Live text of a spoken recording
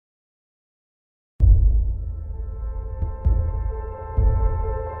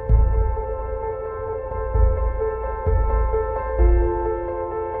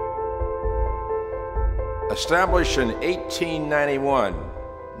Established in 1891,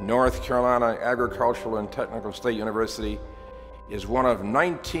 North Carolina Agricultural and Technical State University is one of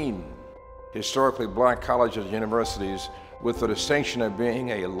 19 historically black colleges and universities with the distinction of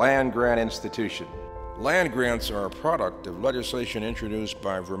being a land-grant institution. Land grants are a product of legislation introduced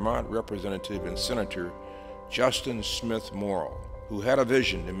by Vermont Representative and Senator Justin Smith Morrill, who had a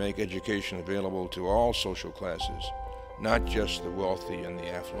vision to make education available to all social classes, not just the wealthy and the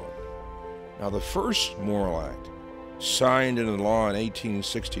affluent. Now, the first Morrill Act, signed into law in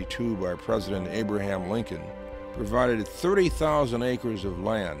 1862 by President Abraham Lincoln, provided 30,000 acres of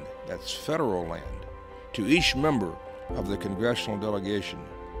land, that's federal land, to each member of the congressional delegation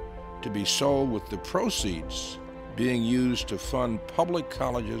to be sold, with the proceeds being used to fund public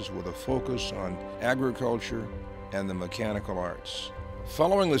colleges with a focus on agriculture and the mechanical arts.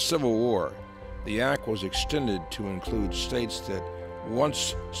 Following the Civil War, the act was extended to include states that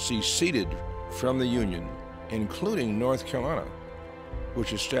once seceded from the Union, including North Carolina,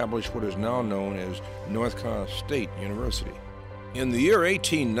 which established what is now known as North Carolina State University. In the year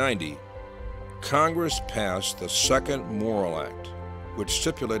 1890, Congress passed the Second Morrill Act, which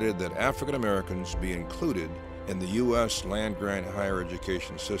stipulated that African Americans be included in the U.S. land-grant higher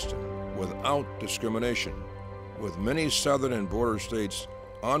education system without discrimination, with many southern and border states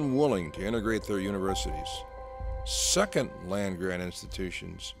unwilling to integrate their universities. Second land-grant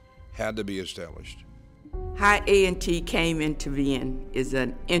institutions had to be established. How A&T came into being is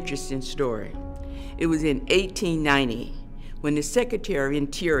an interesting story. It was in 1890 when the Secretary of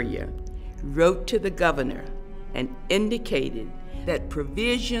Interior wrote to the governor and indicated that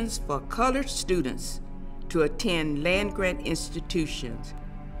provisions for colored students to attend land-grant institutions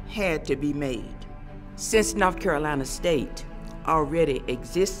had to be made. Since North Carolina State already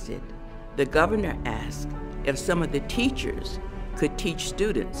existed, the governor asked if some of the teachers could teach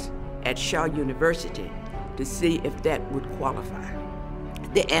students at Shaw University to see if that would qualify.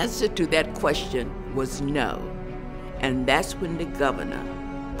 The answer to that question was no, and that's when the governor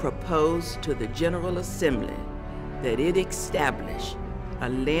proposed to the General Assembly that it establish a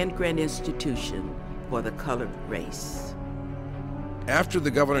land-grant institution for the colored race. After the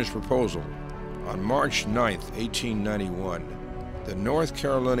governor's proposal, on March 9, 1891, the North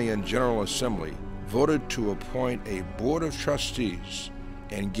Carolinian General Assembly voted to appoint a board of trustees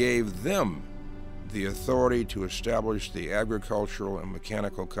and gave them the authority to establish the Agricultural and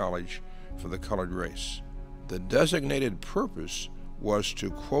Mechanical College for the colored race. The designated purpose was to,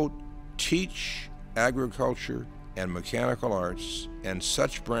 quote, teach agriculture and mechanical arts and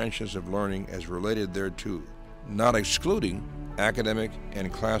such branches of learning as related thereto, not excluding academic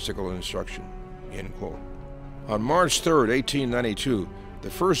and classical instruction, end quote. On March 3, 1892, the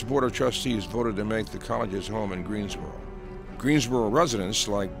first Board of Trustees voted to make the college's home in Greensboro. Greensboro residents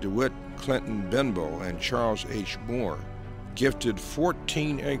like DeWitt Clinton Benbow and Charles H. Moore gifted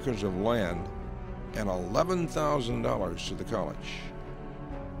 14 acres of land and $11,000 to the college.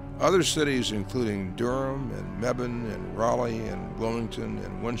 Other cities, including Durham and Mebane and Raleigh and Wilmington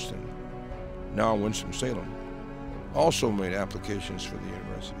and Winston, now Winston-Salem, also made applications for the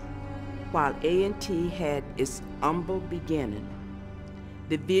university. While A&T had its humble beginning,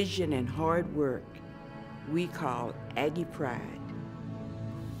 the vision and hard work we call Aggie pride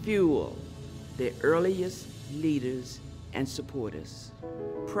fueled the earliest leaders and supporters.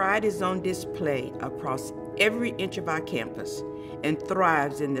 Pride is on display across every inch of our campus and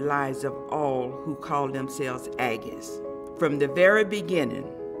thrives in the lives of all who call themselves Aggies. From the very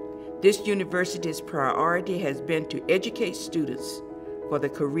beginning, this university's priority has been to educate students for the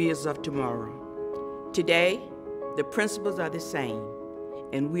careers of tomorrow. Today, the principles are the same,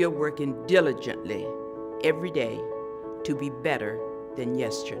 and we are working diligently every day to be better than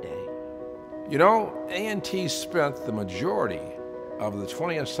yesterday. You know, A&T spent the majority of the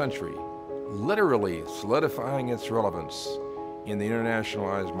 20th century literally solidifying its relevance in the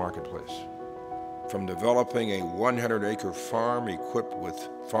internationalized marketplace. From developing a 100-acre farm equipped with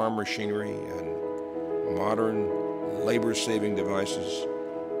farm machinery and modern labor-saving devices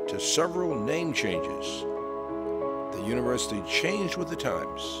to several name changes, the university changed with the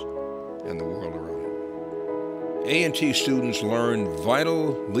times and the world around it. A&T students learned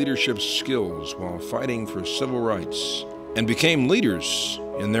vital leadership skills while fighting for civil rights and became leaders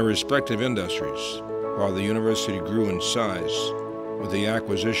in their respective industries, while the university grew in size with the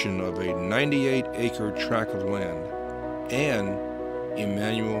acquisition of a 98-acre tract of land and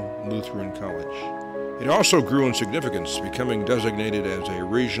Emmanuel Lutheran College. It also grew in significance, becoming designated as a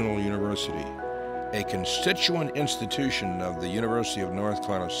regional university, a constituent institution of the University of North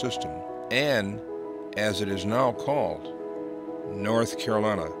Carolina system, and, as it is now called, North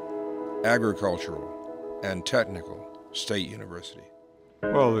Carolina Agricultural and Technical State University.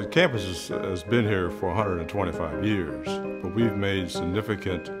 Well, the campus has been here for 125 years, but we've made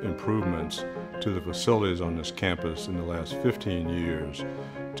significant improvements to the facilities on this campus in the last 15 years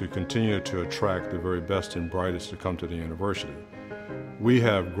to continue to attract the very best and brightest to come to the university. We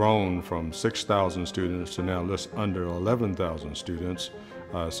have grown from 6,000 students to now just under 11,000 students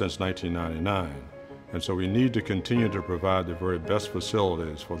since 1999. And so we need to continue to provide the very best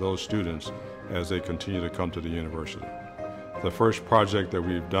facilities for those students as they continue to come to the university. The first project that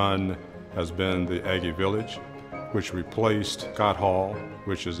we've done has been the Aggie Village, which replaced Scott Hall,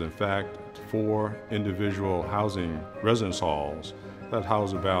 which is in fact 4 individual housing residence halls that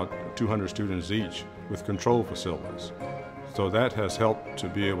house about 200 students each with control facilities. So that has helped to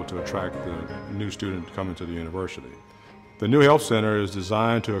be able to attract the new student coming to the university. The new health center is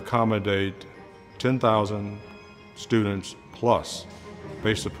designed to accommodate 10,000 students plus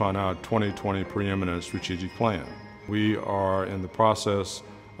based upon our 2020 preeminent strategic plan. We are in the process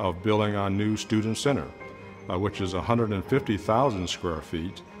of building our new student center, which is 150,000 square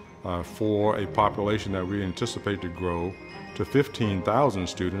feet for a population that we anticipate to grow to 15,000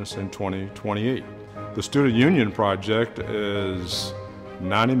 students in 2028. The Student Union project is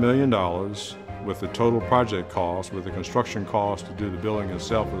 $90 million with the total project cost, with the construction cost to do the building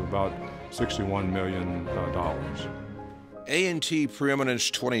itself is about $61 million. A&T Preeminence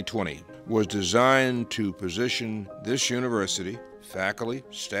 2020 was designed to position this university, faculty,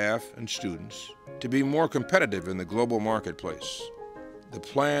 staff, and students, to be more competitive in the global marketplace. The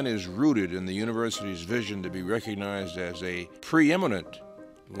plan is rooted in the university's vision to be recognized as a preeminent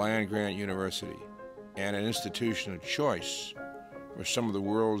land-grant university and an institution of choice for some of the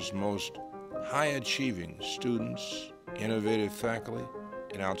world's most high-achieving students, innovative faculty,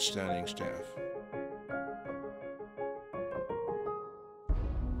 and outstanding staff.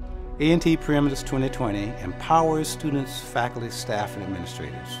 A&T Preeminence 2020 empowers students, faculty, staff, and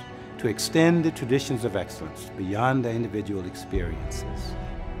administrators to extend the traditions of excellence beyond their individual experiences.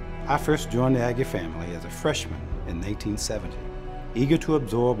 I first joined the Aggie family as a freshman in 1970, eager to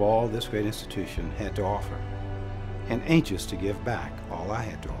absorb all this great institution had to offer, and anxious to give back all I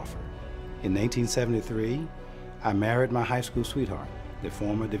had to offer. In 1973, I married my high school sweetheart, the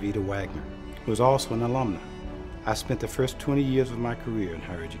former DeVita Wagner, who was also an alumna. I spent the first 20 years of my career in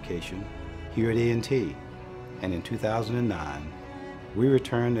higher education here at A&T, and in 2009, we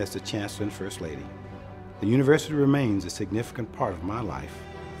returned as the Chancellor and First Lady. The university remains a significant part of my life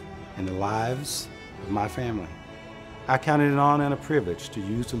and the lives of my family. I count it an honor and a privilege to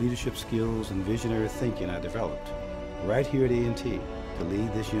use the leadership skills and visionary thinking I developed right here at A&T to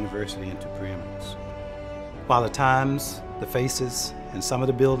lead this university into preeminence. While the times, the faces, and some of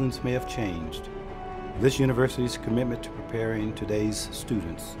the buildings may have changed, this university's commitment to preparing today's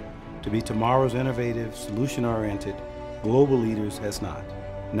students to be tomorrow's innovative, solution-oriented, global leaders has not.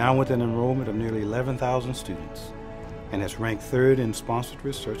 Now with an enrollment of nearly 11,000 students and has ranked 3rd in sponsored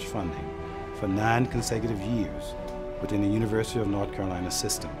research funding for 9 consecutive years within the University of North Carolina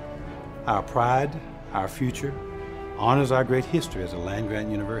system. Our pride, our future, honors our great history as a land-grant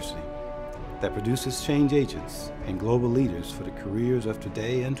university that produces change agents and global leaders for the careers of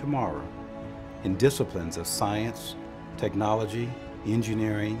today and tomorrow in disciplines of science, technology,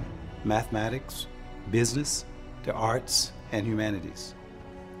 engineering, mathematics, business, the arts, and humanities.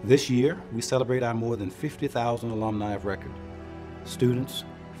 This year, we celebrate our more than 50,000 alumni of record, students,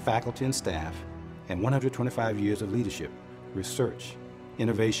 faculty, and staff, and 125 years of leadership, research,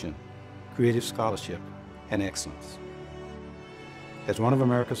 innovation, creative scholarship, and excellence. As one of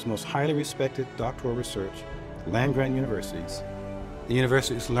America's most highly respected doctoral research land-grant universities, the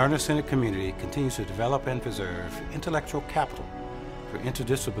university's learner-centered community continues to develop and preserve intellectual capital for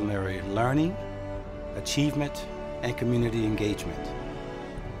interdisciplinary learning, achievement, and community engagement.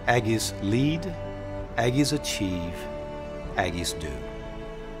 Aggies lead, Aggies achieve, Aggies do.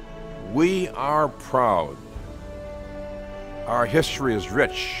 We are proud. Our history is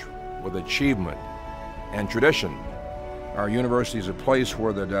rich with achievement and tradition. Our university is a place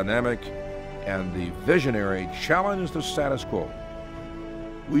where the dynamic and the visionary challenge the status quo.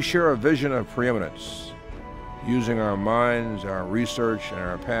 We share a vision of preeminence. Using our minds, our research, and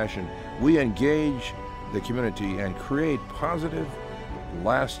our passion, we engage the community and create positive,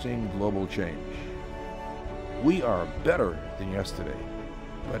 lasting global change. We are better than yesterday,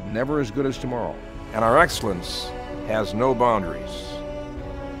 but never as good as tomorrow. And our excellence has no boundaries,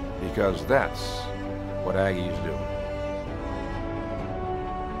 because that's what Aggies do.